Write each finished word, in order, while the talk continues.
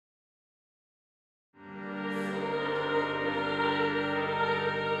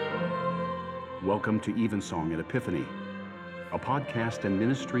Welcome to Evensong at Epiphany, a podcast and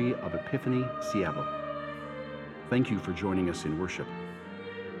ministry of Epiphany, Seattle. Thank you for joining us in worship.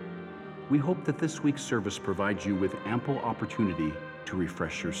 We hope that this week's service provides you with ample opportunity to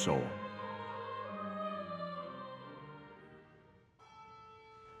refresh your soul.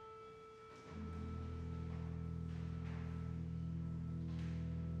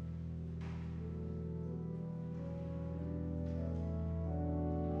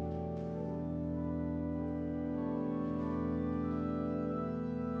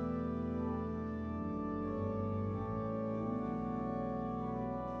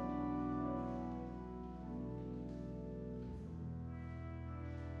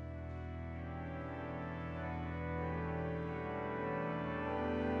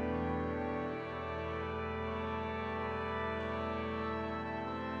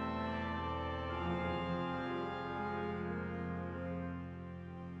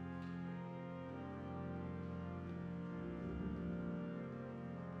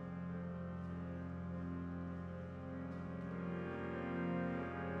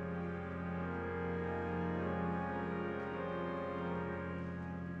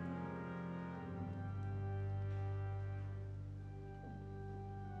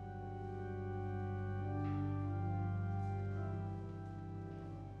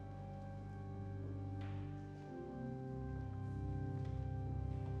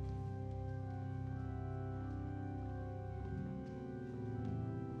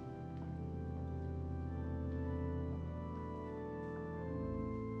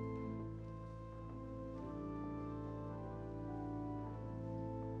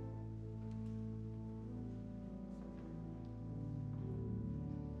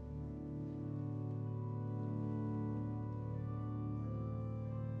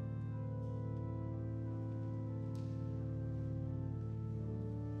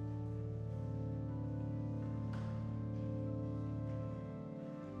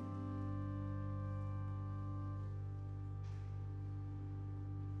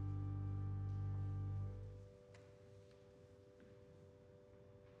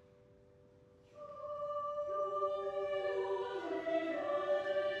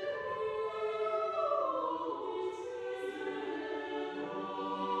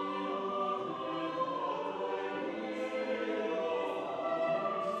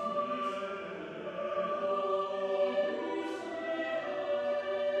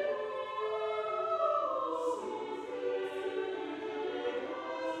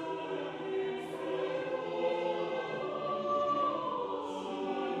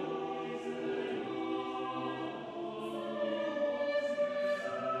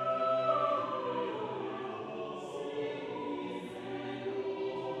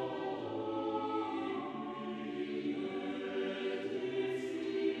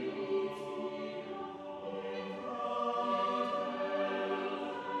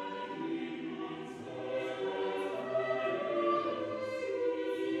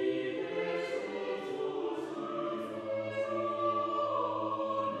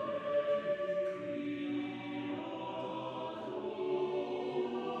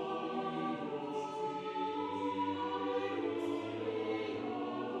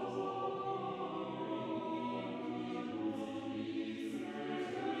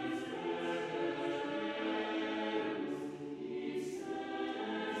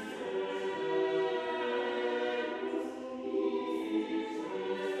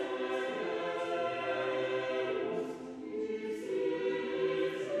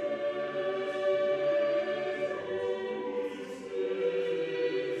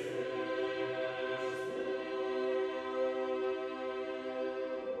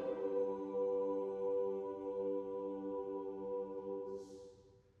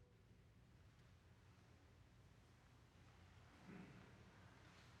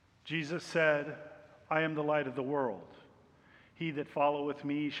 Jesus said, I am the light of the world. He that followeth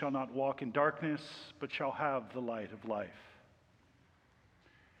me shall not walk in darkness, but shall have the light of life.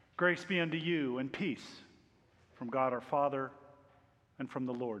 Grace be unto you and peace from God our Father and from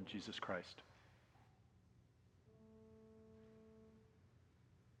the Lord Jesus Christ.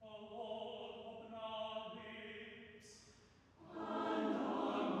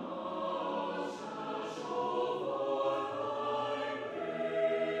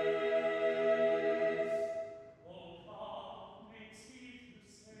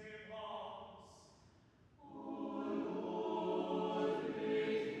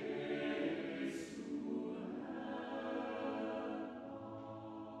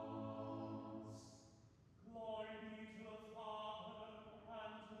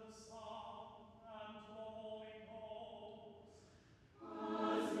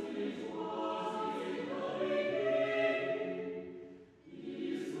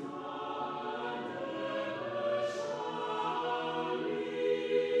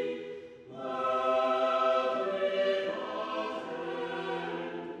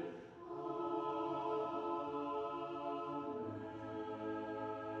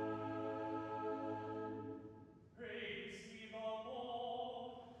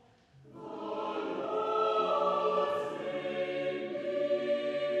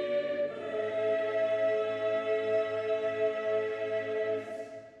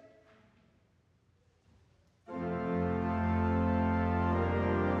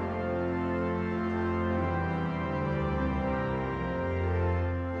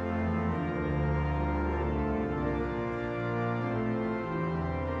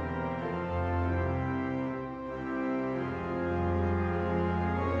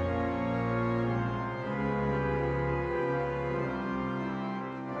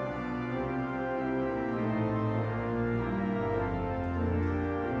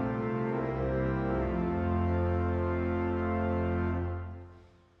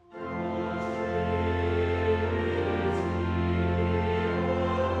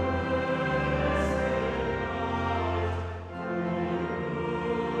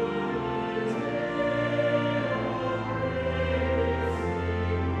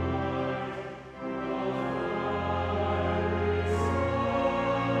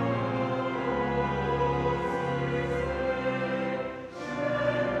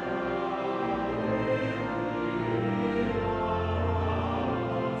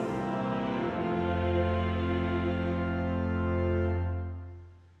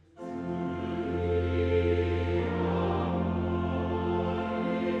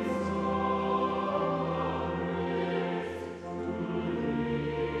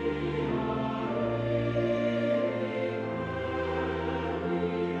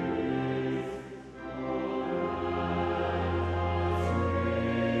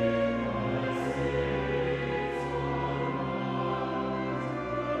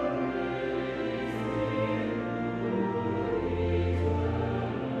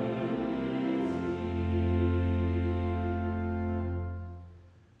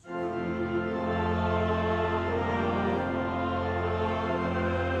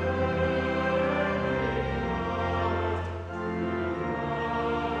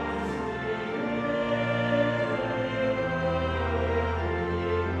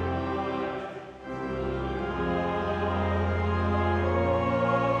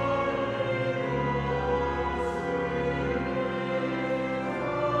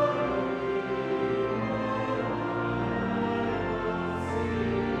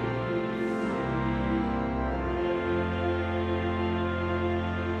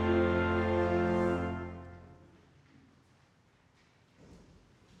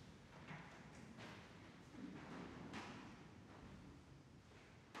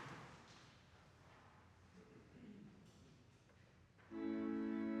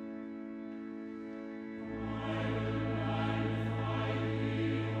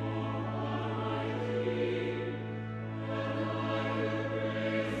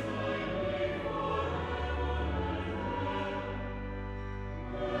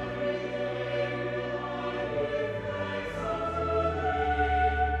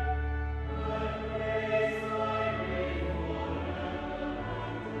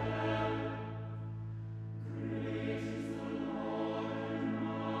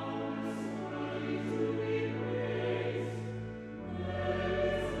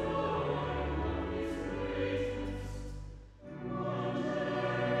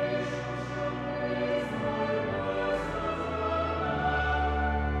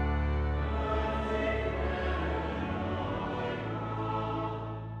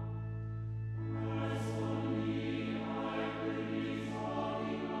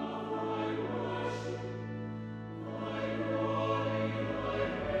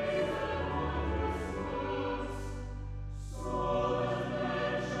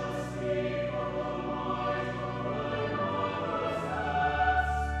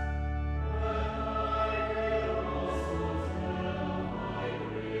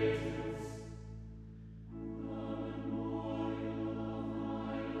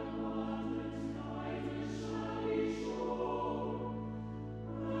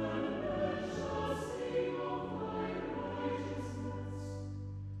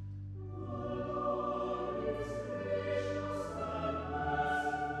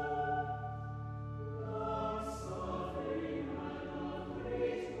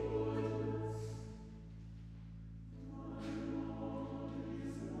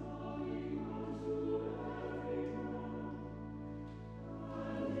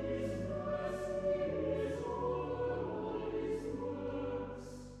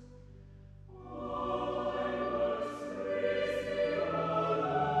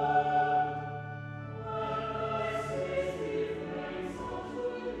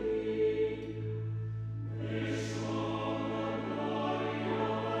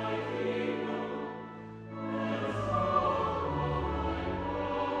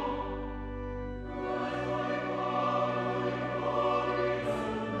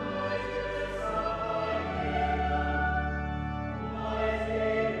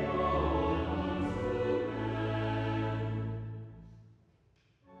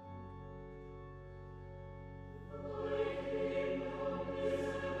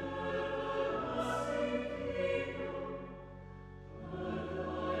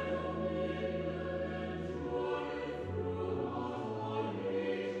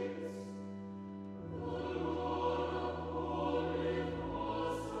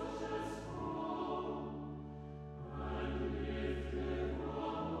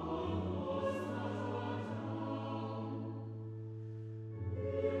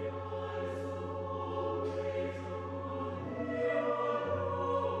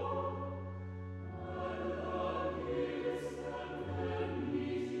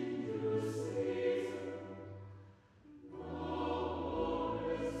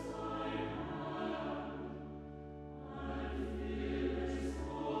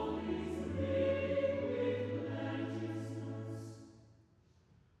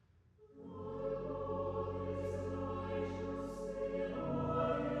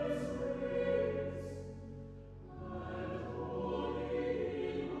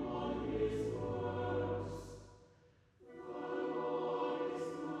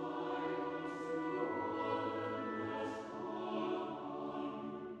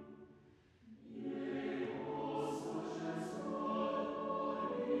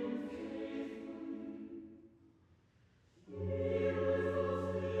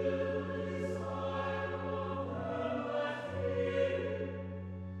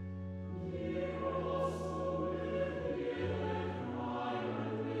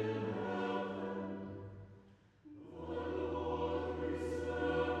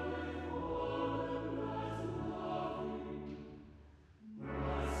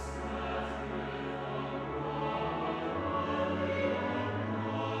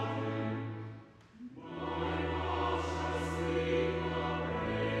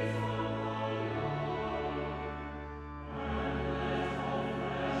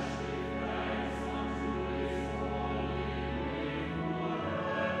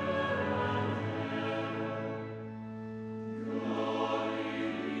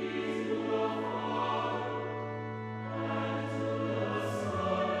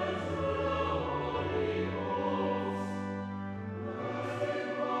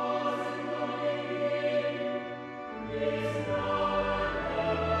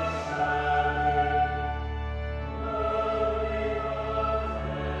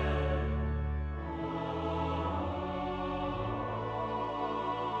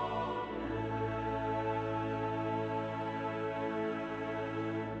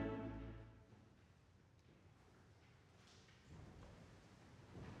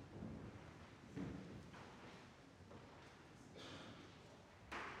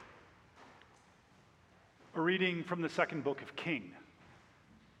 A reading from the second book of King.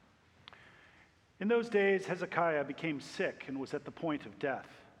 In those days, Hezekiah became sick and was at the point of death.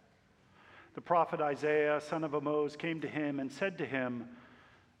 The prophet Isaiah, son of Amoz, came to him and said to him,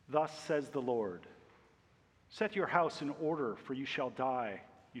 "Thus says the Lord, set your house in order, for you shall die,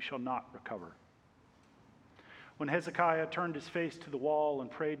 you shall not recover." When Hezekiah turned his face to the wall and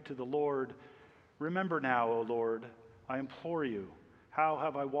prayed to the Lord, "Remember now, O Lord, I implore you, how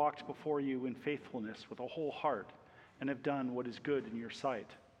have I walked before you in faithfulness with a whole heart and have done what is good in your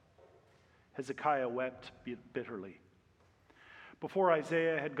sight?" Hezekiah wept bitterly. Before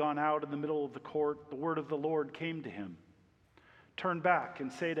Isaiah had gone out in the middle of the court, the word of the Lord came to him. "Turn back and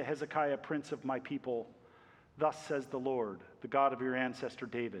say to Hezekiah, prince of my people, thus says the Lord, the God of your ancestor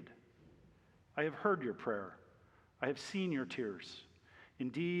David, I have heard your prayer. I have seen your tears.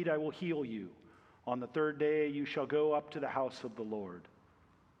 Indeed, I will heal you. On the third day you shall go up to the house of the Lord.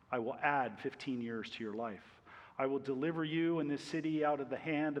 I will add 15 years to your life. I will deliver you and this city out of the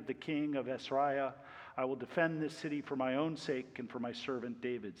hand of the king of Assyria. I will defend this city for my own sake and for my servant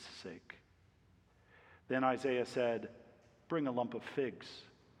David's sake." Then Isaiah said, "Bring a lump of figs.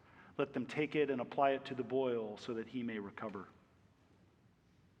 Let them take it and apply it to the boil so that he may recover."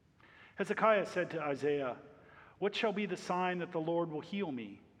 Hezekiah said to Isaiah, "What shall be the sign that the Lord will heal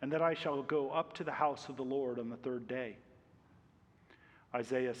me, and that I shall go up to the house of the Lord on the third day?"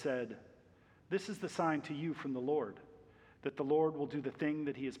 Isaiah said, "This is the sign to you from the Lord, that the Lord will do the thing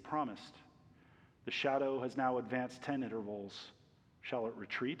that he has promised. The shadow has now advanced 10 intervals. Shall it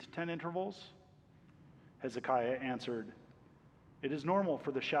retreat 10 intervals?" Hezekiah answered, "It is normal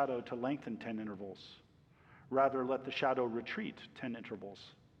for the shadow to lengthen 10 intervals. Rather, let the shadow retreat 10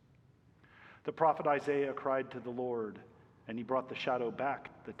 intervals." The prophet Isaiah cried to the Lord, and he brought the shadow back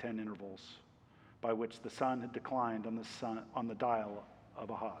the 10 intervals, by which the sun had declined on the dial of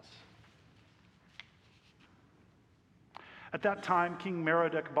Ahaz. At that time, King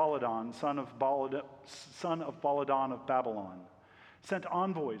Merodach-Baladan, son of Baladan of Babylon, sent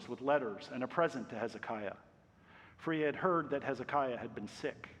envoys with letters and a present to Hezekiah, for he had heard that Hezekiah had been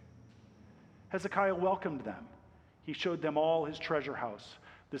sick. Hezekiah welcomed them. He showed them all his treasure house,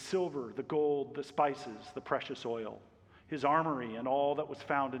 the silver, the gold, the spices, the precious oil, his armory, and all that was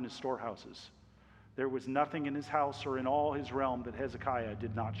found in his storehouses. There was nothing in his house or in all his realm that Hezekiah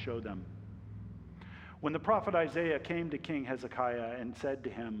did not show them. When the prophet Isaiah came to King Hezekiah and said to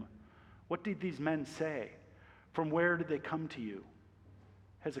him, "What did these men say? From where did they come to you?"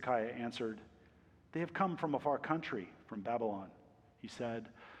 Hezekiah answered, "They have come from a far country, from Babylon." He said,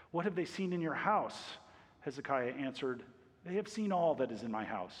 "What have they seen in your house?" Hezekiah answered, "They have seen all that is in my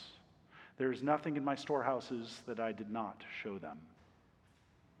house. There is nothing in my storehouses that I did not show them."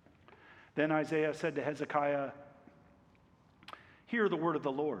 Then Isaiah said to Hezekiah, "Hear the word of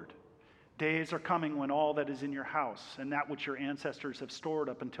the Lord. Days are coming when all that is in your house and that which your ancestors have stored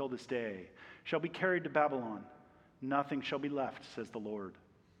up until this day shall be carried to Babylon. Nothing shall be left, says the Lord.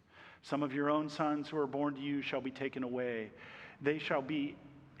 Some of your own sons who are born to you shall be taken away. They shall be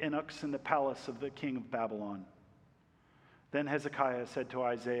eunuchs in the palace of the king of Babylon." Then Hezekiah said to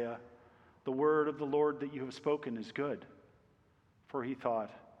Isaiah, "The word of the Lord that you have spoken is good." For he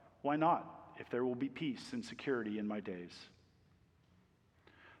thought, "Why not, if there will be peace and security in my days?"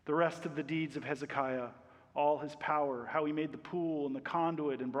 The rest of the deeds of Hezekiah, all his power, how he made the pool and the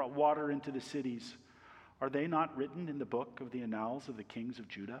conduit and brought water into the cities, are they not written in the book of the annals of the kings of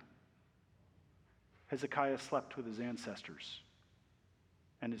Judah? Hezekiah slept with his ancestors,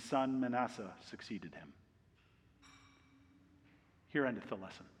 and his son Manasseh succeeded him. Here endeth the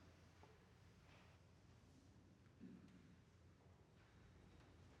lesson.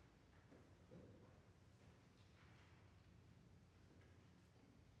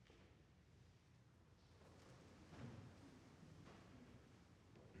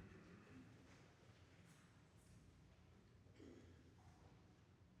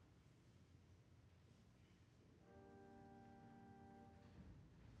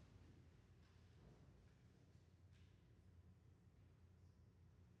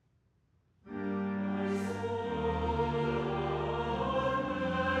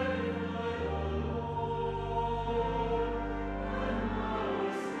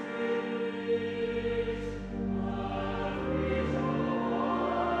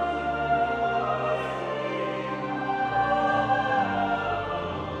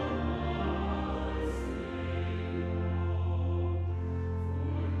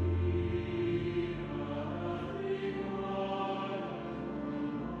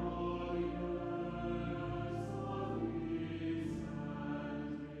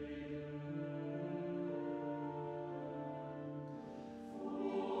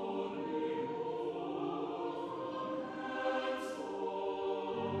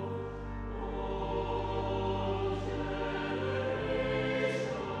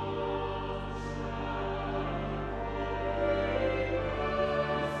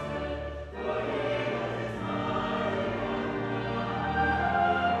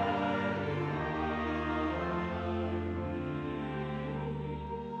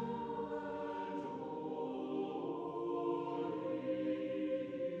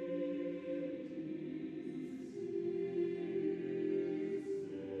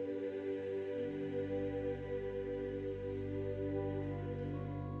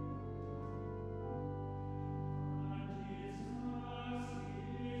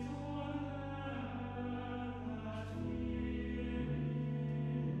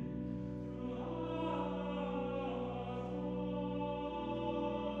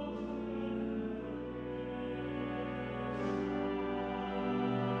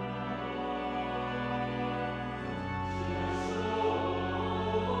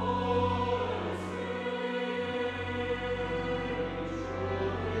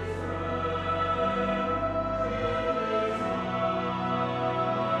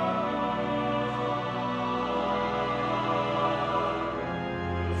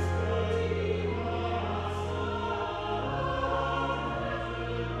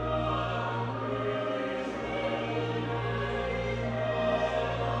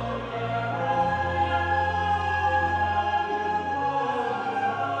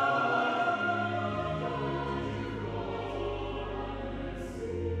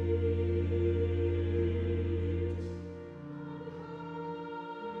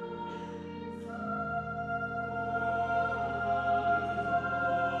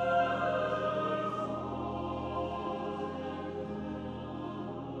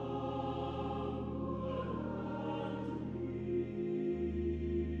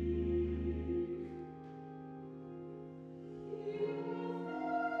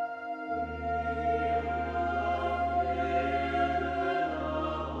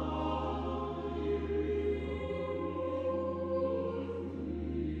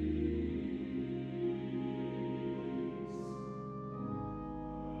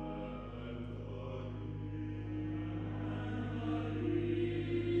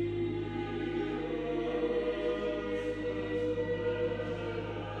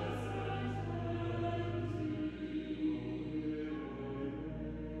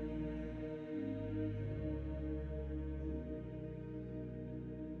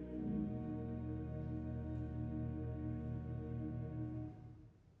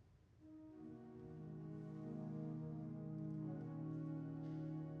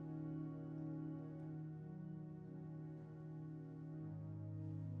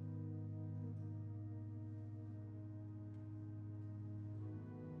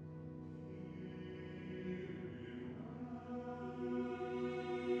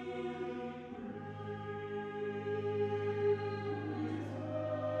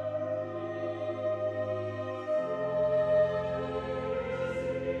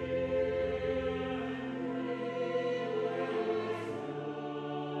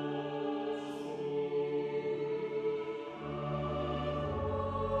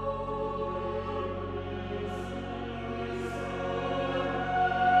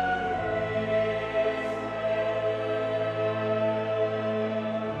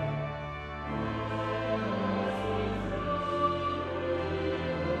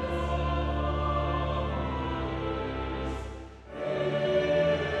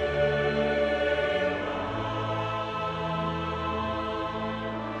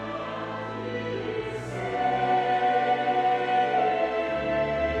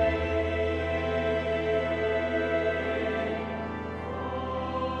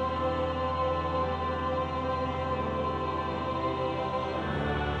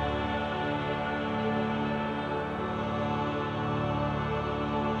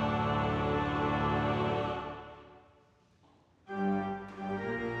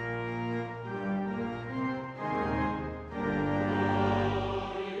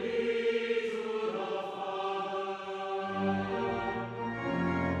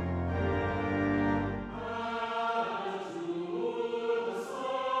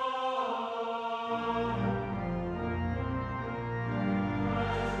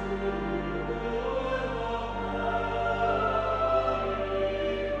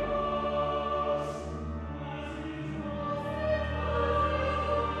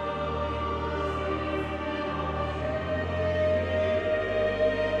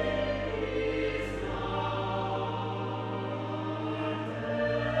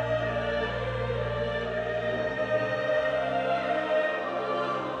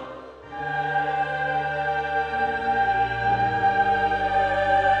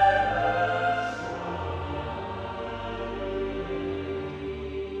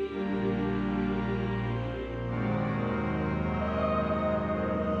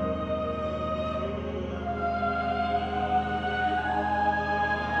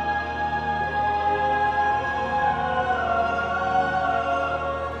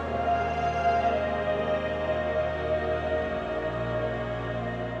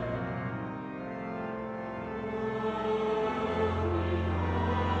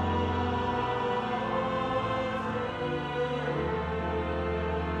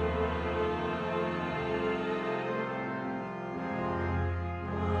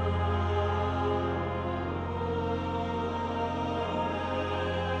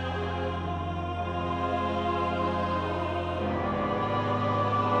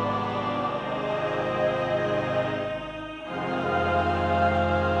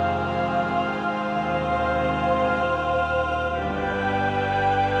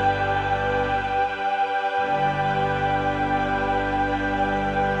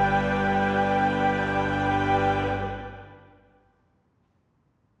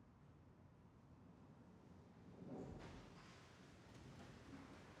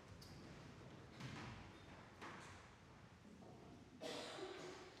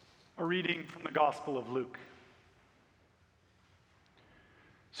 A reading from the Gospel of Luke.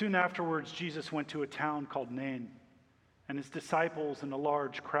 Soon afterwards, Jesus went to a town called Nain, and his disciples and a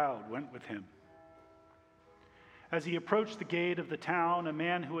large crowd went with him. As he approached the gate of the town, a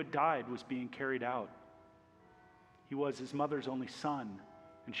man who had died was being carried out. He was his mother's only son,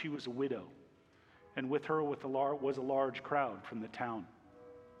 and she was a widow, and with her was a large crowd from the town.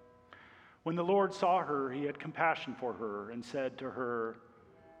 When the Lord saw her, he had compassion for her and said to her,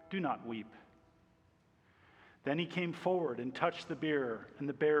 "Do not weep." Then he came forward and touched the bier, and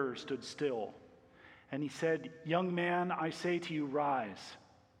the bearer stood still. And he said, "Young man, I say to you, rise."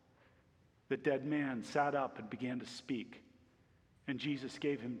 The dead man sat up and began to speak, and Jesus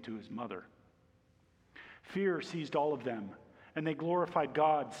gave him to his mother. Fear seized all of them, and they glorified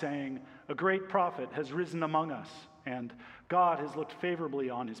God, saying, "A great prophet has risen among us, and God has looked favorably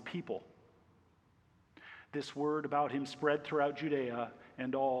on his people." This word about him spread throughout Judea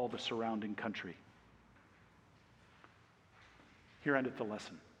and all the surrounding country. Here endeth the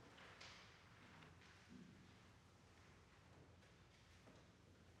lesson.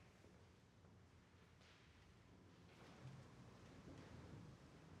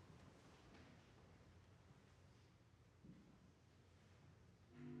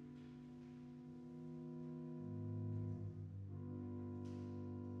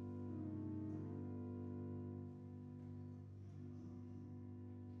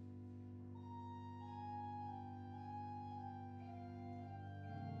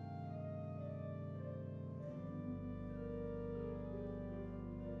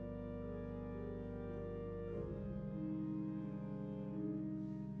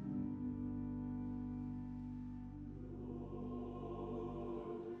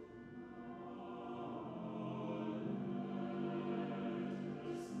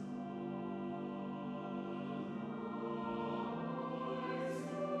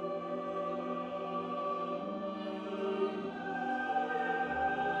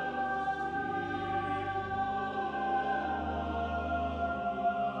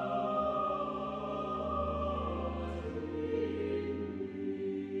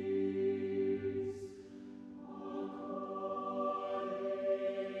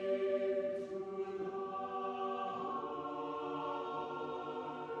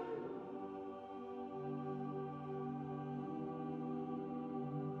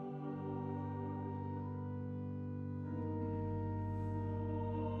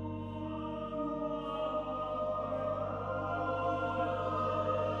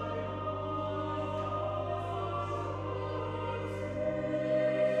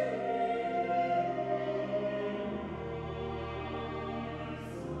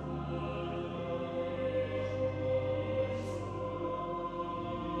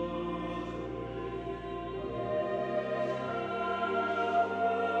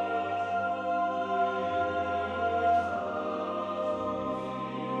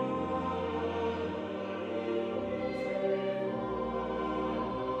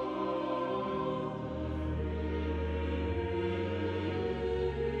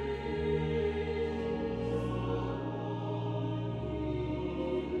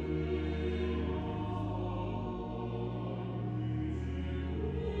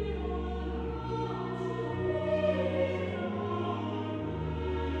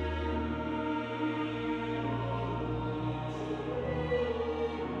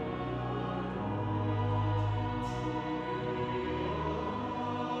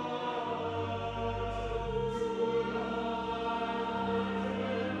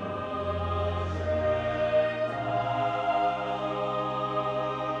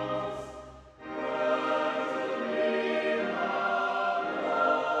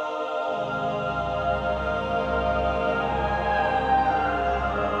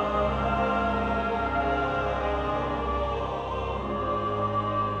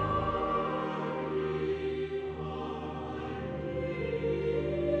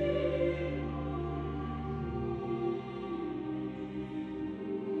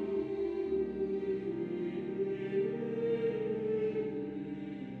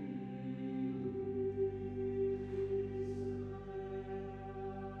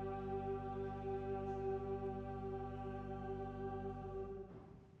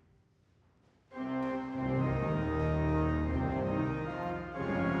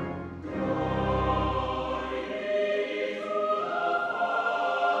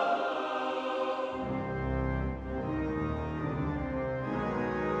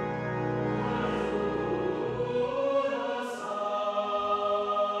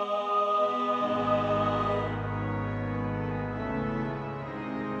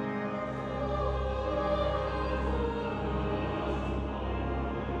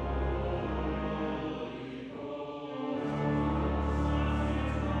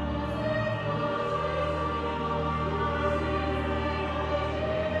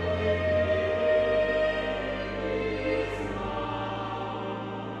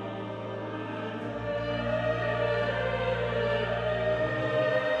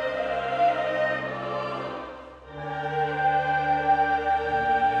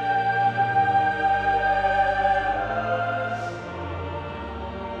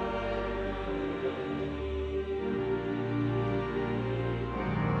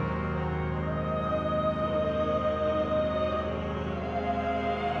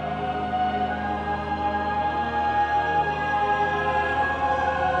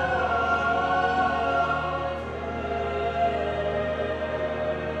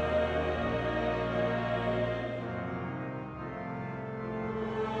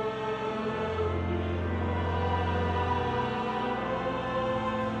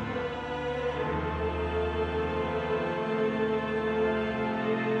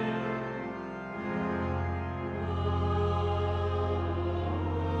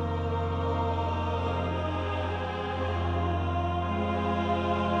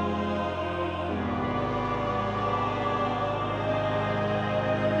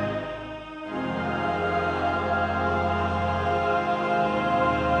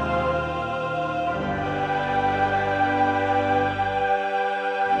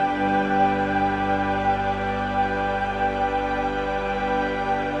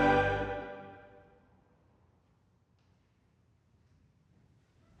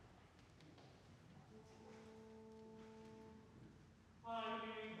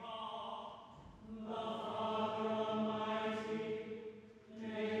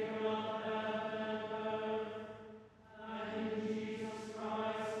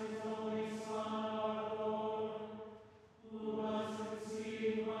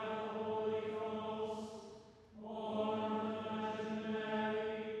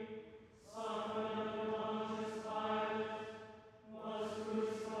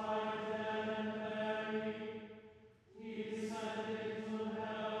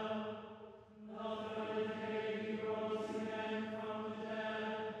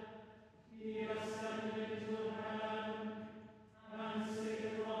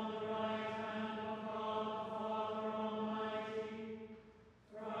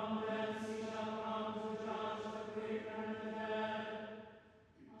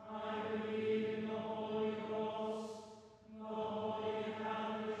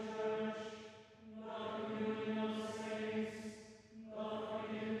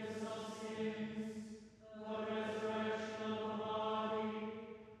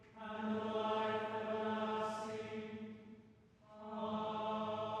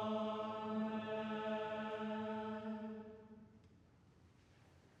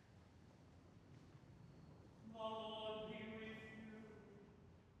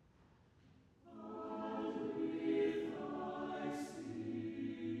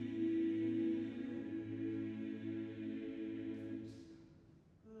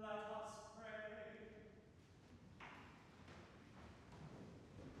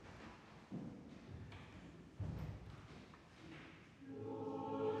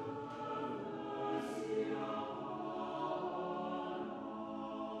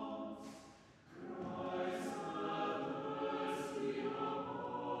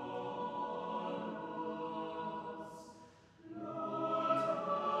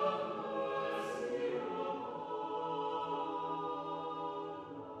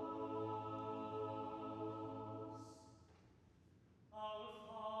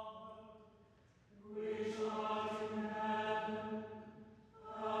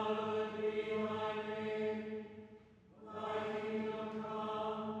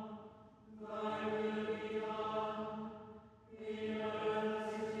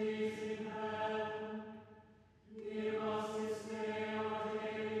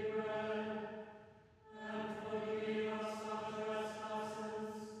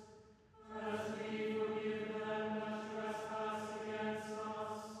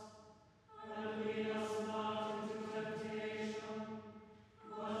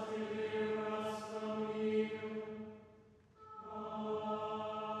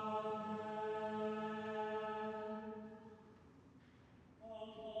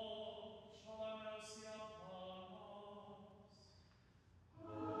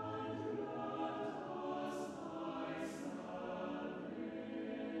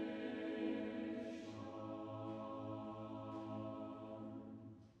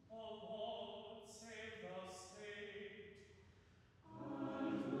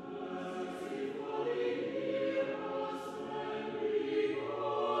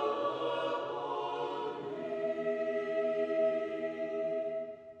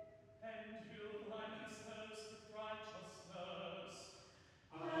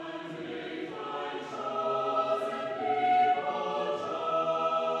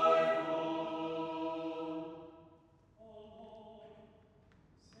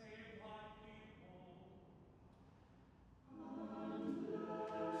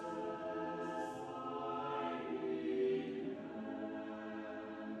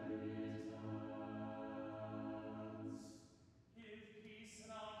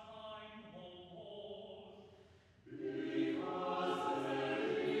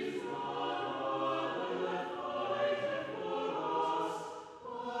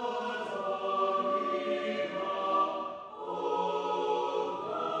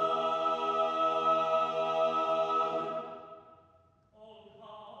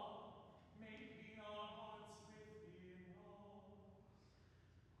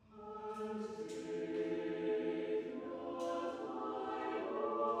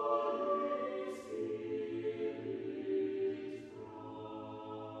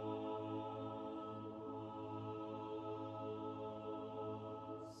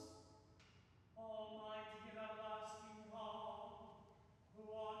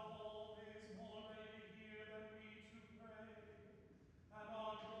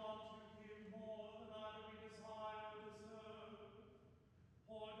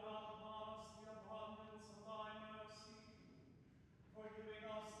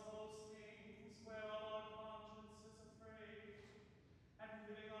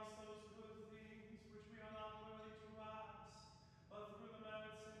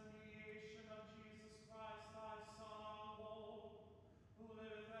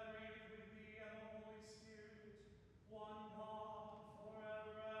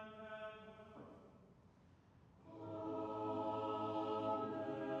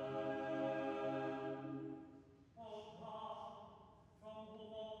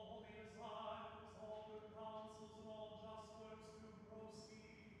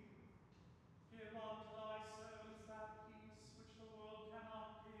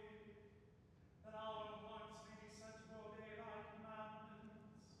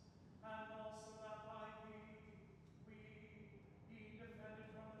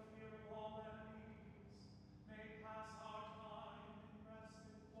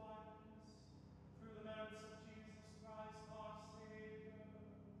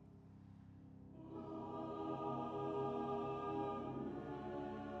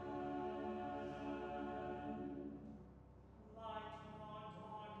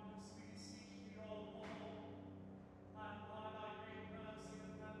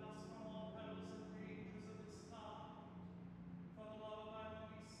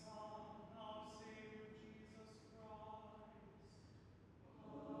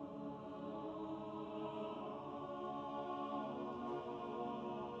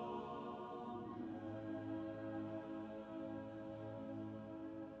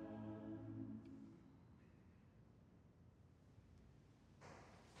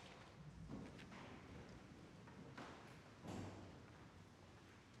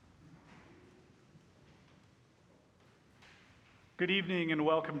 Good evening and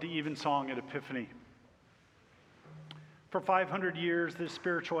welcome to Evensong at Epiphany. For 500 years, this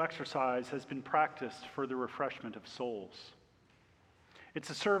spiritual exercise has been practiced for the refreshment of souls.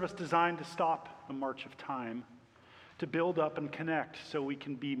 It's a service designed to stop the march of time, to build up and connect so we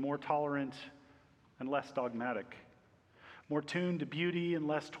can be more tolerant and less dogmatic, more tuned to beauty and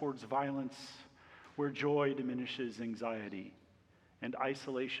less towards violence, where joy diminishes anxiety and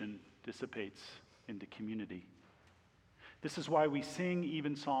isolation dissipates into community. This is why we sing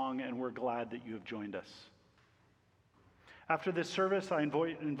Evensong, and we're glad that you have joined us. After this service, I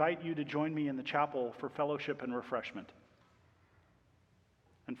invite you to join me in the chapel for fellowship and refreshment.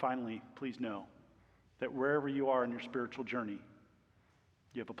 And finally, please know that wherever you are in your spiritual journey,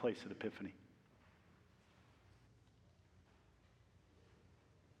 you have a place at Epiphany.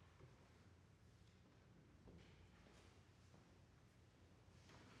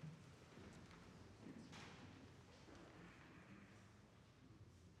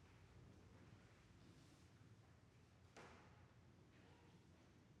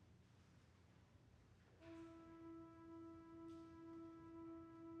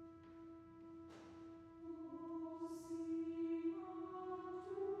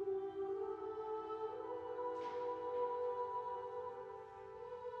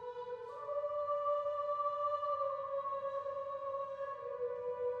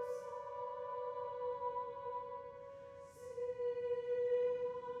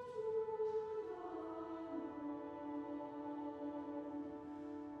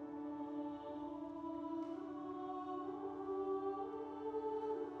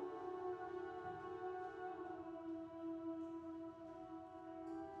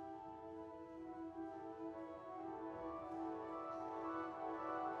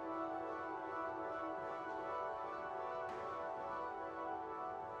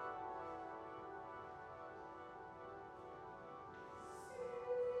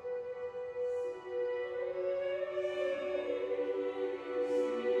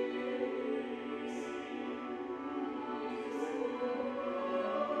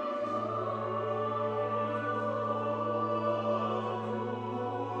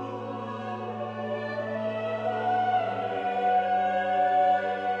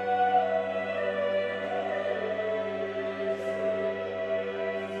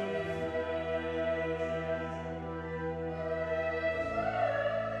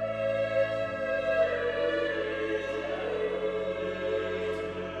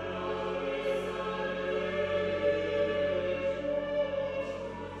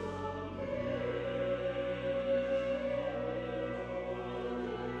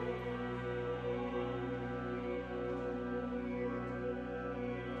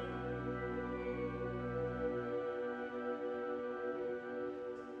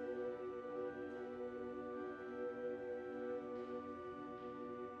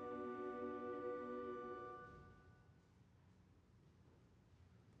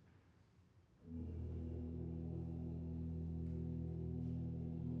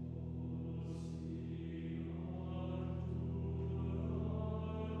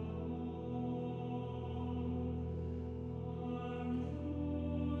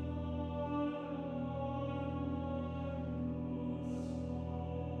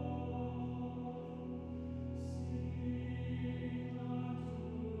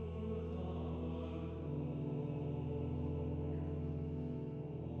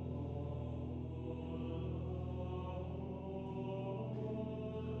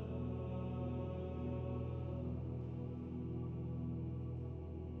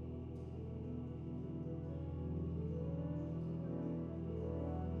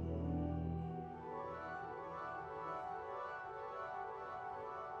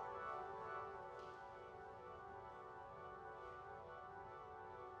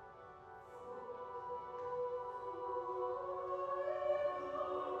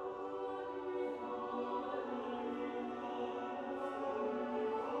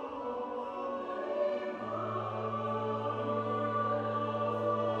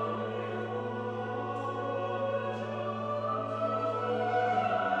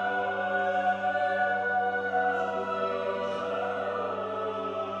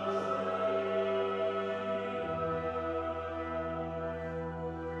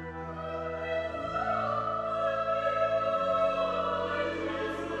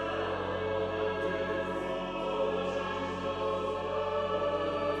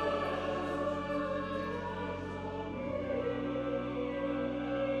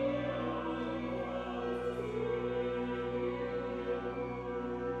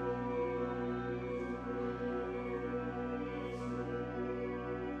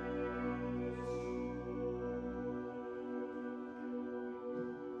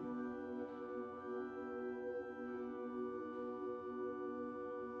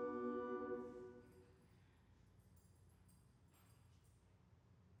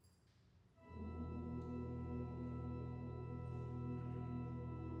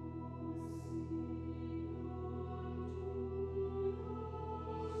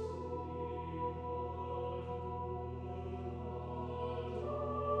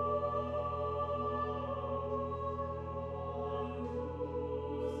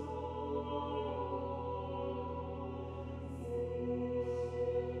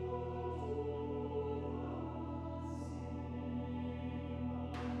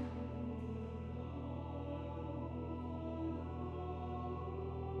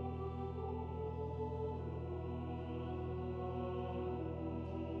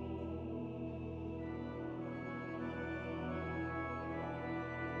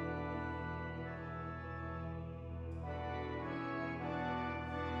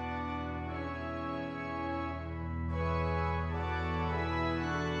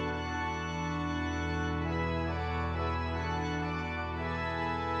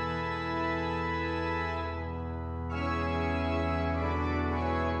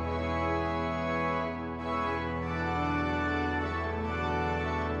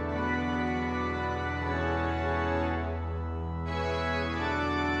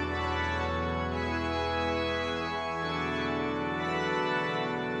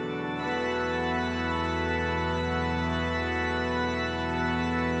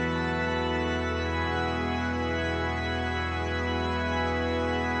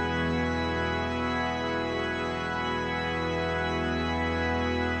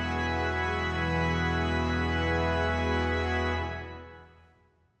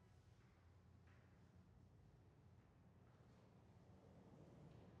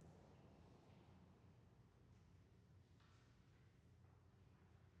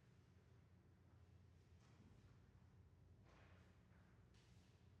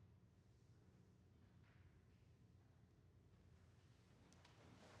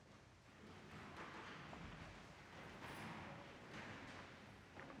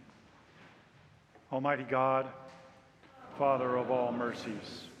 Almighty God, Father of all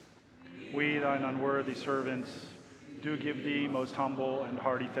mercies, we, thine unworthy servants, do give thee most humble and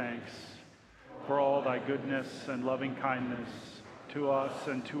hearty thanks for all thy goodness and loving kindness to us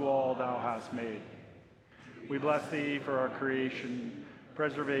and to all thou hast made. We bless thee for our creation,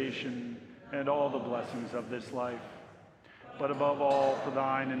 preservation, and all the blessings of this life, but above all for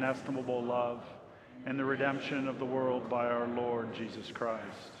thine inestimable love and the redemption of the world by our Lord Jesus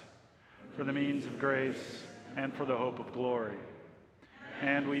Christ, for the means of grace and for the hope of glory.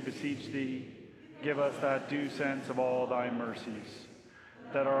 And we beseech thee, give us that due sense of all thy mercies,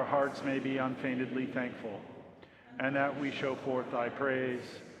 that our hearts may be unfeignedly thankful, and that we show forth thy praise,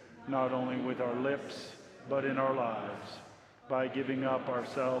 not only with our lips, but in our lives, by giving up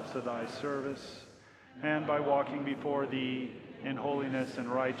ourselves to thy service, and by walking before thee in holiness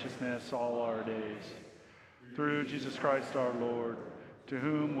and righteousness all our days. Through Jesus Christ our Lord, to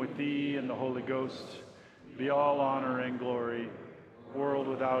whom with thee and the Holy Ghost be all honor and glory, world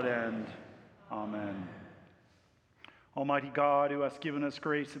without end. Amen. Almighty God, who hast given us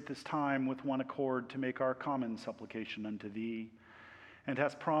grace at this time with one accord to make our common supplication unto thee, and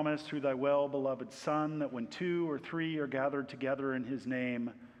hast promised through thy well-beloved Son that when 2 or 3 are gathered together in his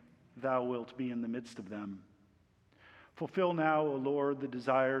name, thou wilt be in the midst of them. Fulfill now, O Lord, the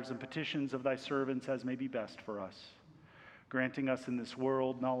desires and petitions of thy servants as may be best for us, granting us in this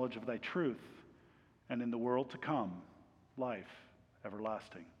world knowledge of thy truth, and in the world to come, life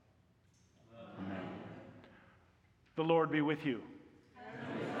everlasting. Amen. The Lord be with you.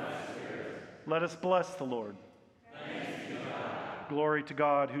 And with thy spirit. Let us bless the Lord. Thanks be to God. Glory to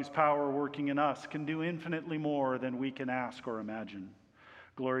God, whose power working in us can do infinitely more than we can ask or imagine.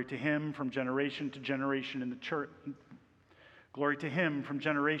 Glory to him from generation to generation in the church. Glory to him from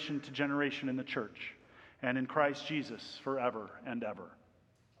generation to generation in the church, and in Christ Jesus forever and ever.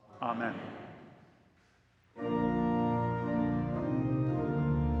 Amen.